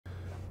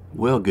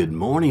Well, good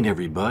morning,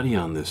 everybody,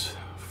 on this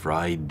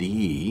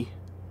Friday.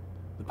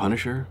 The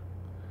Punisher,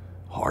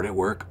 hard at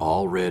work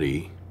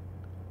already.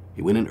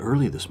 He went in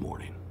early this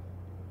morning.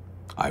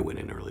 I went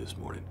in early this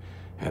morning.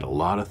 Had a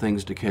lot of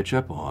things to catch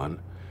up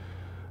on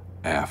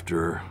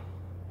after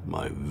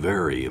my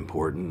very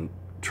important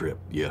trip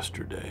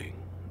yesterday.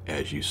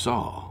 As you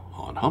saw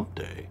on Hump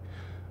Day,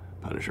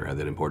 Punisher had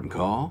that important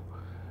call.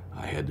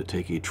 I had to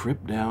take a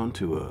trip down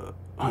to a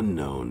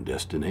unknown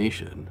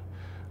destination.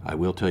 I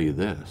will tell you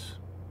this.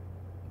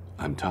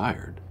 I'm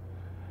tired,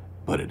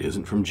 but it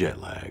isn't from jet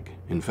lag.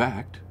 In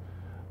fact,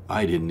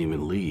 I didn't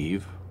even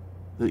leave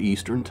the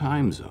Eastern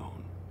time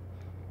zone.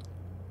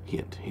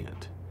 Hint,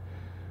 hint.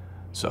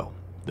 So,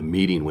 the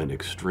meeting went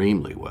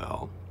extremely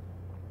well,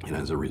 and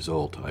as a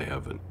result, I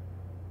have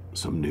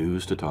some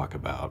news to talk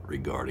about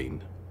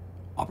regarding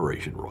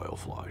Operation Royal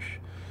Flush.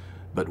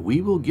 But we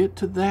will get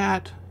to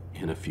that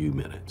in a few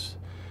minutes.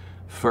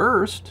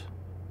 First,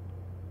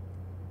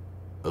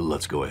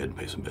 let's go ahead and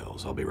pay some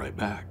bills. I'll be right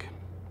back.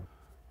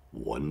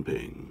 One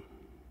ping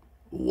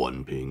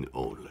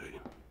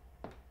only.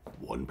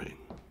 One ping.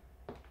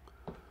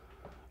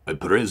 I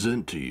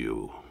present to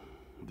you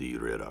the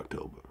Red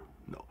October.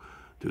 No,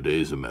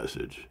 today's a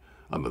message.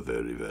 I'm a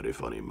very, very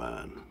funny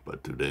man,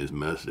 but today's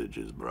message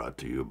is brought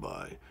to you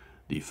by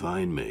the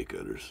fine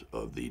makers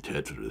of the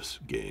Tetris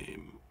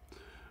game,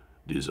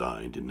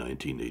 designed in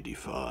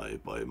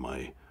 1985 by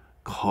my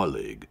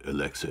colleague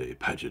Alexei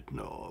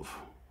Pajitnov.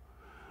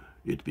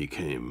 It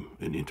became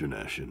an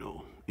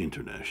international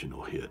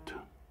hit.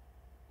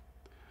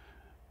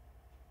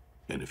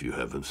 And if you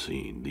haven't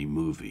seen the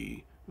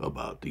movie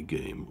about the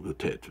game of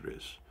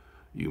Tetris,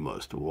 you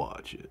must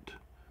watch it,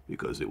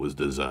 because it was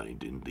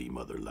designed in the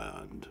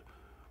motherland,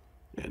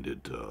 and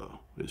it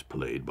is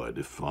played by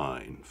the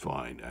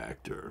fine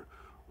actor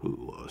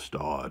who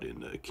starred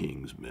in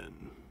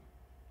Kingsman.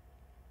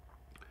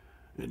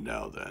 And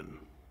now then,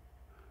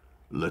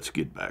 let's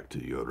get back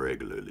to your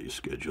regularly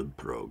scheduled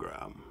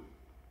program.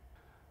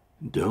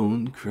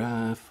 Don't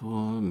cry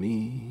for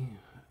me,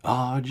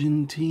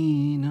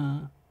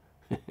 Argentina.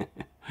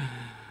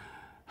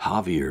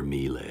 Javier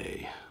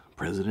Milei,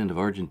 president of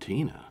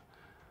Argentina,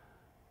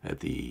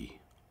 at the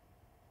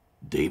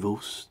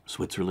Davos,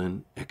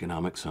 Switzerland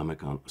Economic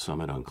Summit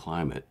on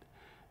Climate,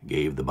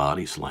 gave the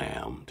body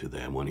slam to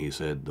them when he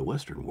said the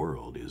Western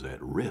world is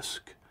at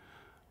risk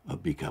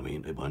of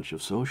becoming a bunch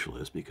of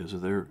socialists because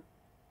of their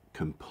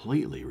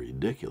completely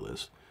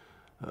ridiculous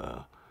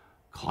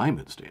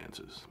climate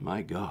stances.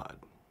 My God,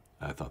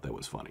 I thought that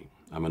was funny.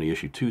 I'm going to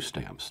issue 2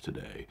 stamps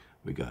today.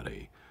 We got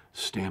a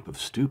stamp of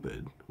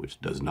stupid,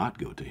 which does not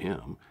go to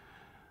him,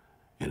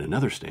 and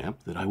another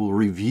stamp that I will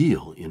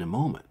reveal in a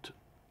moment.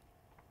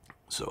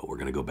 So we're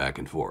going to go back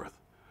and forth.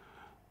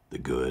 The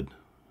good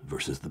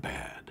versus the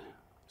bad.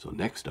 So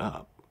next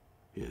up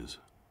is,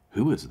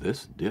 who is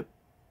this dip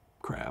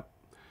crap,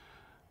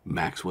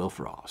 Maxwell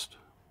Frost,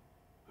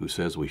 who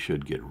says we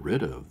should get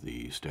rid of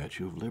the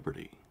Statue of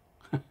Liberty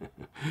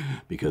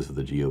because of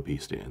the GOP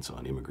stance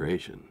on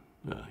immigration.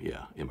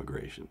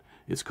 Immigration.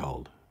 It's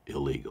called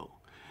illegal.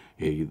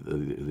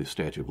 The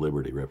Statue of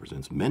Liberty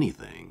represents many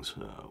things,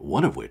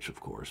 one of which, of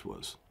course,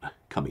 was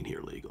coming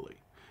here legally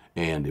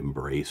and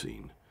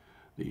embracing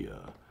the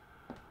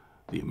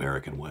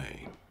American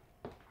way.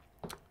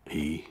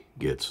 He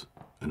gets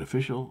an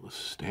official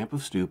stamp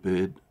of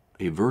stupid,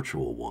 a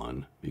virtual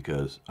one,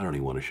 because I don't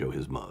even want to show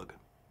his mug.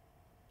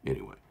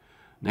 Anyway,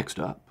 next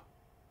up,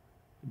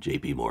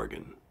 J.P.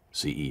 Morgan,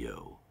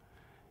 CEO,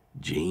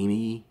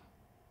 Jamie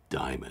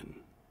Dimon.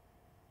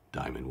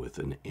 Dimon with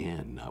an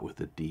N, not with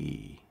a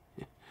D.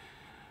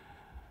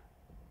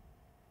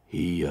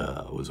 He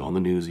was on the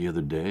news the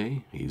other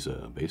day. He's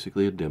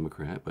basically a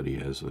Democrat, but he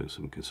has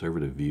some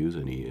conservative views,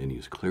 and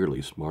he's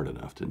clearly smart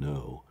enough to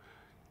know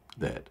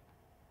that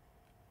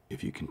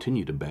if you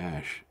continue to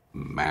bash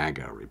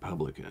MAGA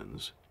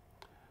Republicans,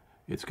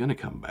 it's going to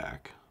come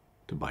back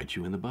to bite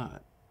you in the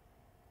butt.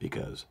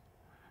 Because,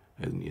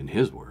 in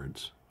his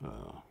words,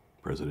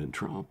 President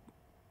Trump,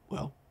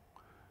 well,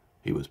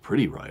 he was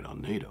pretty right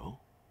on NATO.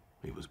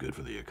 He was good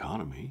for the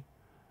economy.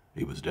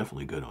 He was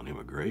definitely good on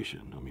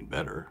immigration. I mean,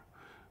 better.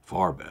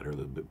 Far better.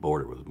 The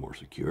border was more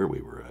secure.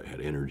 We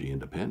had energy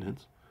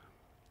independence.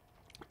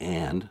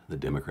 And the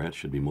Democrats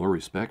should be more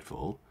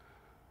respectful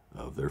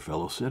of their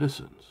fellow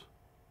citizens.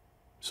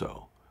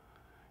 So,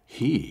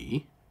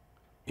 he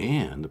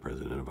and the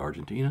president of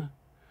Argentina,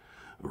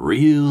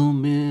 real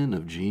men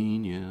of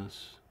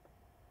genius.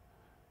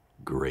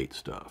 Great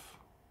stuff.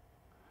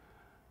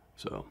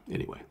 So,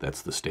 anyway,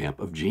 that's the stamp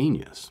of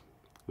genius.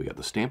 We got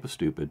the stamp of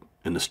stupid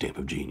and the stamp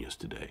of genius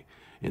today.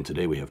 And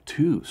today we have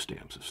 2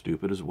 stamps of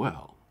stupid as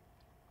well.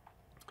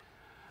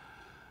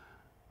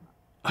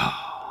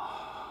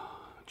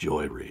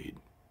 Joy Reid,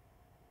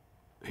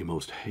 a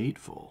most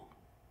hateful,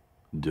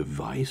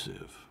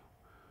 divisive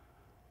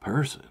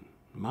person.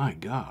 My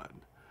God,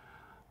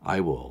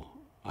 I will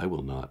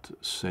not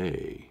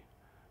say,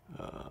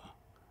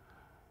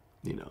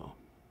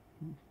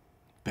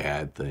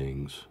 bad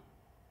things.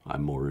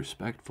 I'm more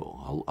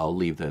respectful. I'll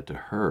leave that to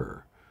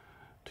her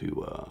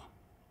to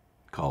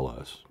call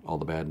us all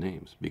the bad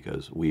names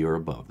because we are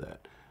above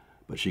that.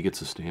 But she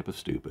gets a stamp of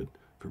stupid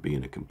for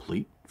being a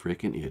complete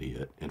freaking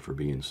idiot and for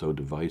being so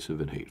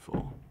divisive and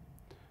hateful.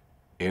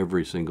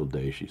 Every single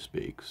day she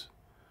speaks.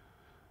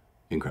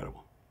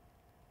 Incredible.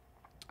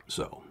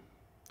 So,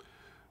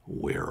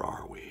 where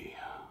are we?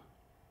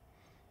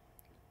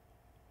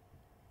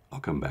 I'll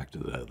come back to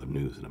the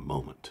news in a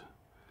moment.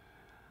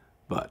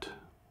 But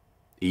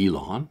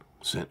Elon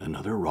sent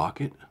another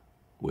rocket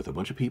with a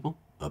bunch of people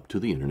up to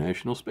the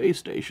International Space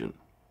Station.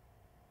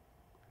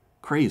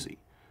 Crazy.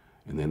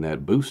 And then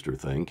that booster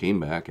thing came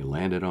back and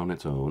landed on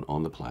its own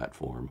on the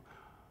platform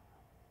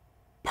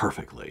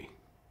perfectly.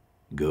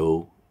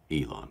 Go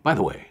Elon. By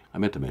the way, I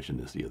meant to mention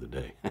this the other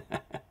day.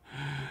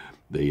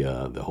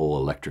 The whole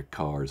electric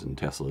cars and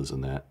Teslas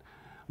and that.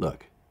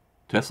 Look,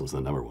 Tesla's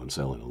the number one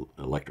selling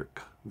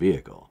electric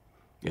vehicle.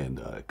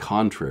 And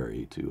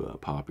contrary to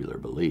popular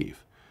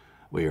belief,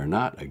 we are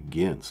not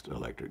against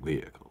electric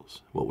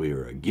vehicles. What we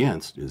are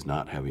against is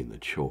not having the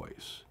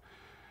choice.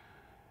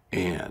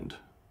 And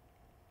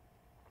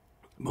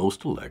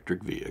most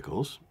electric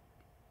vehicles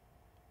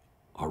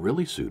are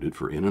really suited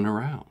for in and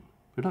around.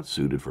 They're not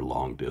suited for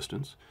long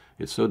distance.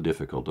 It's so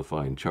difficult to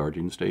find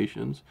charging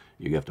stations.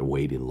 You have to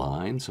wait in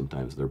line.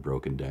 Sometimes they're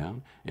broken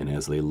down. And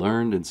as they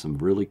learned in some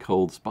really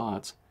cold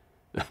spots,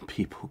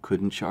 people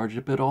couldn't charge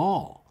up at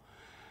all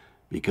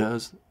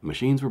because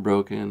machines were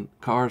broken,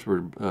 cars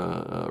would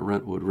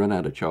run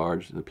out of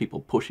charge, the people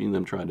pushing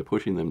them, trying to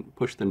push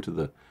them to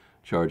the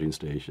charging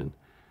station,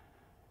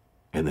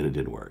 and then it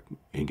didn't work.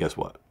 And guess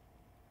what?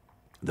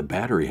 The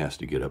battery has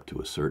to get up to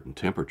a certain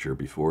temperature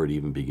before it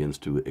even begins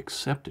to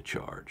accept a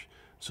charge.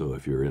 So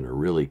if you're in a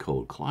really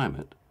cold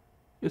climate,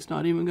 it's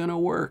not even going to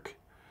work.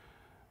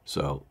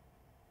 So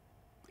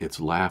it's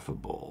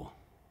laughable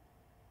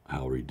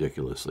how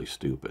ridiculously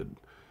stupid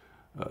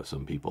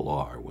some people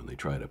are when they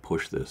try to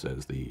push this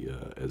as the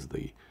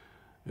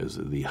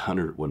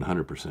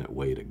 100%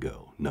 way to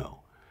go. No,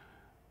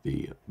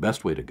 the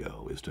best way to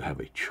go is to have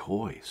a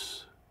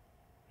choice.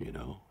 You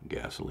know,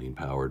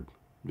 gasoline-powered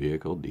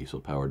vehicle,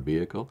 diesel-powered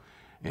vehicle,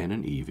 and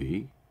an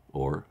EV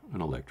or an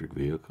electric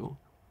vehicle.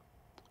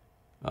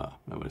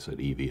 When I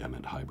said EV, I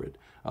meant hybrid.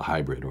 A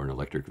hybrid or an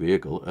electric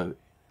vehicle.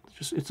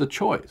 It's a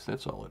choice.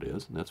 That's all it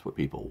is. And that's what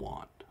people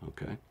want.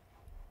 Okay.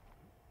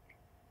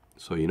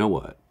 So you know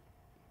what?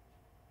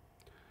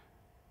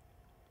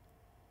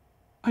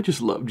 I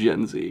just love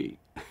Gen Z.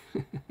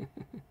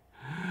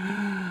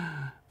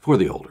 For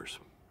the olders.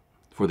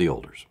 For the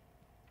olders.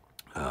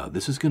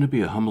 This is going to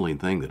be a humbling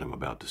thing that I'm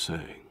about to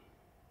say.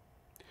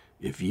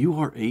 If you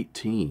are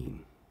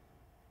 18,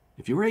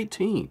 if you're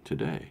 18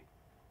 today,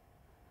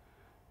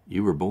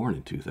 you were born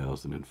in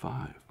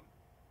 2005.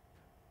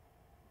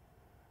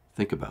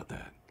 Think about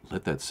that.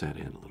 Let that set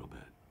in a little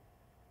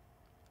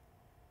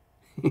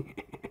bit.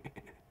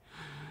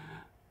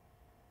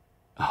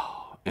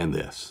 Oh, and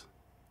this.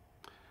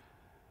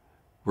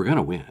 We're going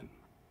to win.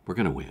 We're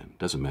going to win.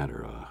 Doesn't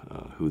matter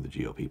who the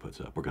GOP puts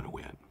up. We're going to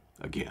win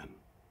again.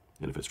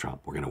 And if it's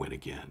Trump, we're going to win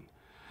again.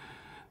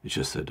 It's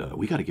just that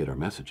we got to get our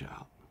message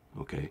out.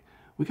 Okay?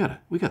 We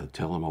got to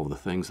tell them all the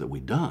things that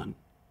we've done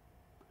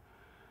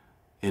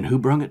and who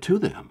brung it to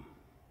them.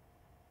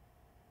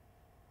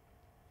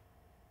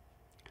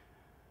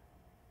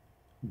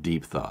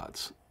 Deep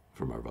thoughts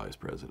from our vice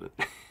president.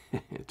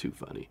 Too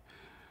funny.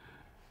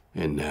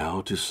 And now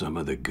to some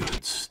of the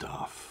good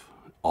stuff.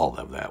 All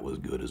of that was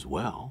good as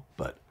well,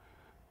 but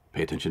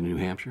pay attention to New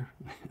Hampshire.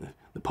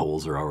 The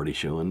polls are already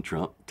showing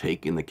Trump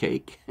taking the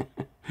cake.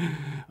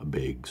 A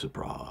big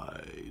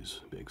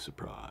surprise, big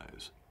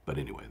surprise. But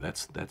anyway,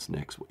 that's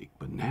next week.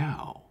 But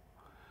now,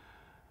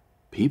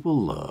 people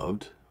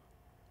loved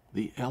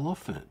the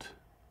elephant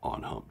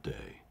on Hump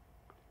Day.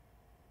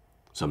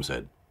 Some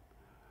said,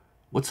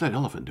 "What's that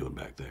elephant doing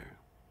back there?"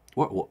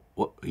 What?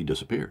 He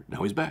disappeared.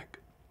 Now he's back.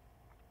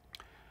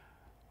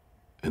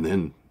 And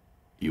then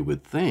you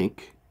would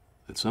think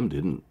that some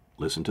didn't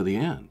listen to the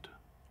end,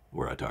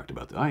 where I talked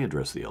about I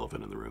addressed the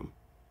elephant in the room.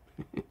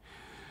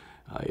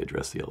 I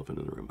addressed the elephant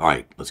in the room. All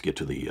right, let's get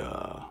to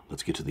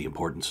the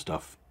important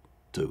stuff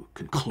to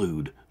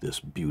conclude this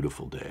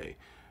beautiful day.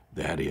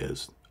 That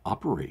is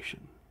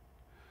Operation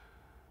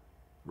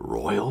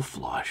Royal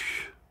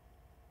Flush,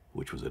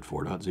 which was at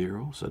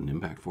 4.0, sudden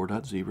impact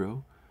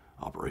 4.0,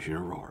 Operation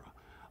Aurora.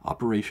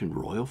 Operation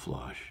Royal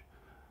Flush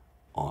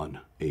on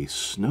a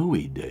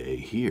snowy day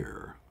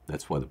here.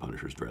 That's why the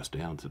Punisher's dressed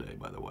down today,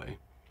 by the way.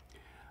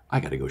 I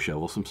got to go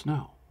shovel some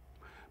snow.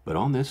 But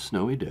on this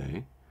snowy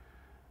day,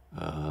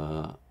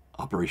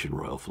 Operation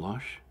Royal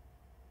Flush,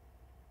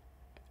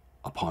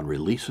 upon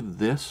release of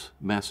this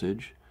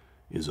message,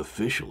 is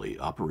officially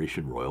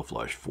Operation Royal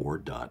Flush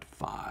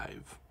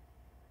 4.5.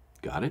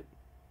 Got it?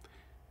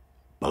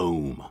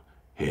 Boom.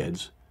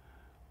 Heads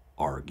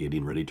are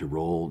getting ready to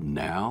roll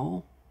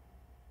now.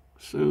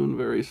 Soon,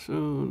 very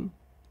soon.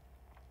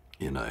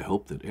 And I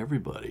hope that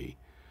everybody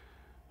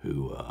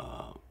who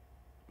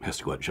has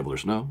to go out and shovel their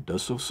snow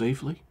does so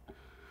safely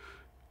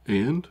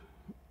and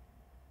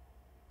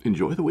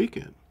enjoy the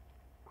weekend.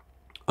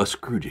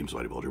 Screw James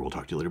Whitey Bulger. We'll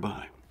talk to you later.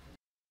 Bye.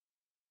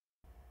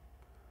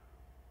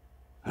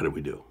 How did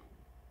we do?